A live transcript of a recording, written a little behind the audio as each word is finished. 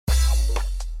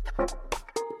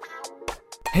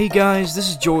Hey guys, this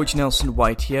is George Nelson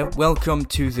White here. Welcome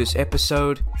to this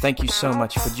episode. Thank you so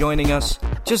much for joining us.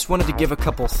 Just wanted to give a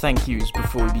couple thank yous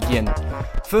before we begin.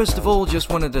 First of all, just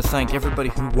wanted to thank everybody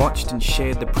who watched and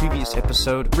shared the previous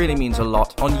episode. It really means a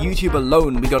lot. On YouTube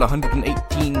alone, we got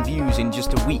 118 views in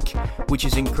just a week, which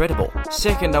is incredible.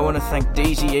 Second, I want to thank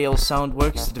Daisy Ale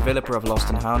Soundworks, the developer of Lost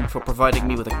and Hound, for providing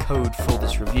me with a code for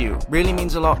this review. Really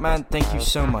means a lot, man. Thank you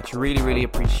so much. Really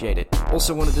appreciate it.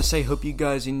 Also wanted to say, hope you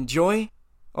guys enjoy.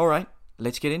 Alright,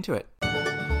 let's get into it.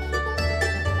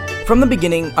 From the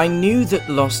beginning, I knew that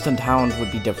Lost and Hound would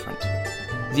be different.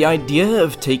 The idea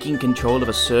of taking control of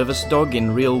a service dog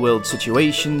in real-world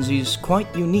situations is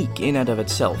quite unique in and of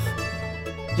itself.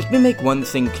 Let me make one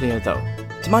thing clear though.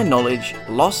 To my knowledge,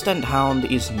 Lost and Hound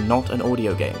is not an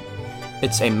audio game.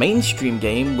 It's a mainstream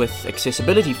game with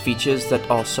accessibility features that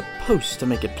are supposed to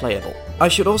make it playable. I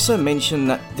should also mention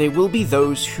that there will be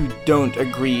those who don't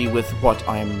agree with what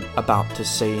I'm about to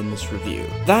say in this review.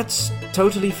 That's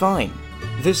totally fine.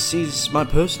 This is my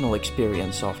personal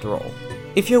experience after all.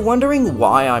 If you're wondering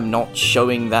why I'm not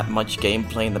showing that much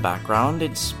gameplay in the background,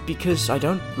 it's because I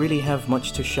don't really have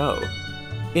much to show.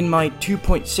 In my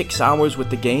 2.6 hours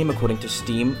with the game according to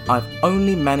Steam, I've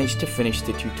only managed to finish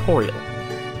the tutorial.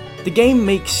 The game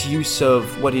makes use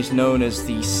of what is known as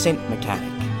the scent mechanic.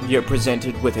 You're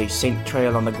presented with a scent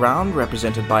trail on the ground,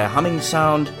 represented by a humming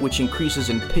sound, which increases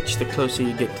in pitch the closer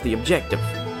you get to the objective.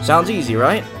 Sounds easy,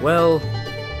 right? Well,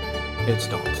 it's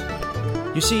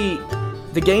not. You see,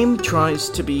 the game tries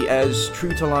to be as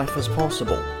true to life as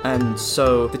possible, and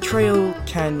so the trail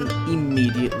can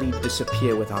immediately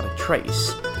disappear without a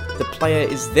trace. The player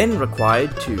is then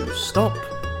required to stop,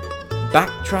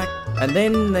 backtrack, and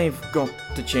then they've got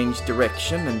to change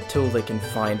direction until they can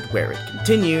find where it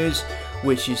continues,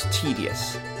 which is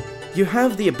tedious. You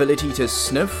have the ability to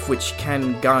sniff, which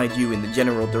can guide you in the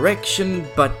general direction,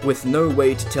 but with no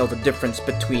way to tell the difference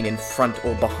between in front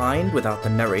or behind without the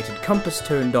narrated compass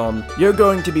turned on, you're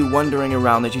going to be wandering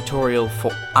around the tutorial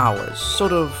for hours,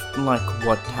 sort of like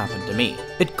what happened to me.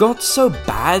 It got so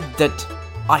bad that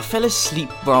I fell asleep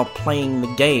while playing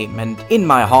the game, and in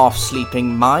my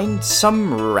half-sleeping mind,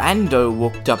 some rando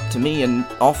walked up to me and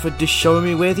offered to show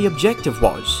me where the objective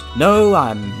was. No,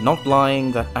 I'm not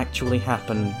lying, that actually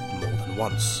happened more than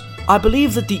once. I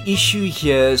believe that the issue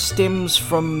here stems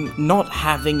from not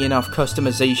having enough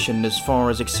customization as far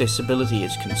as accessibility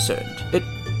is concerned. It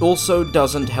also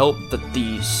doesn't help that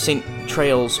the scent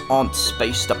trails aren't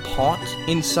spaced apart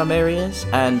in some areas,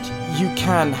 and you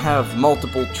can have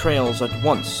multiple trails at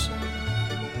once.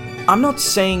 I'm not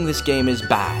saying this game is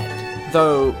bad,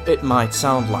 though it might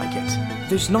sound like it.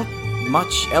 There's not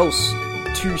much else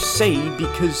to say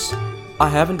because I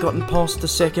haven't gotten past the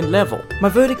second level. My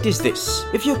verdict is this: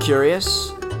 if you're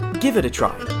curious, give it a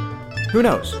try. Who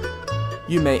knows?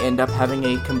 You may end up having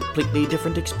a completely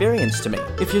different experience to me.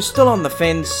 If you're still on the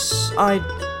fence, I'd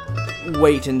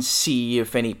wait and see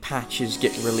if any patches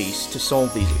get released to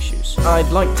solve these issues.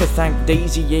 I'd like to thank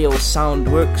Daisy Ale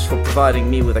Soundworks for providing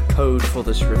me with a code for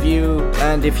this review,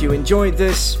 and if you enjoyed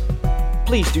this,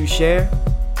 please do share.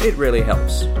 It really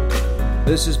helps.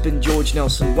 This has been George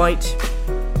Nelson White,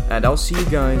 and I'll see you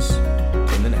guys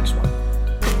in the next one.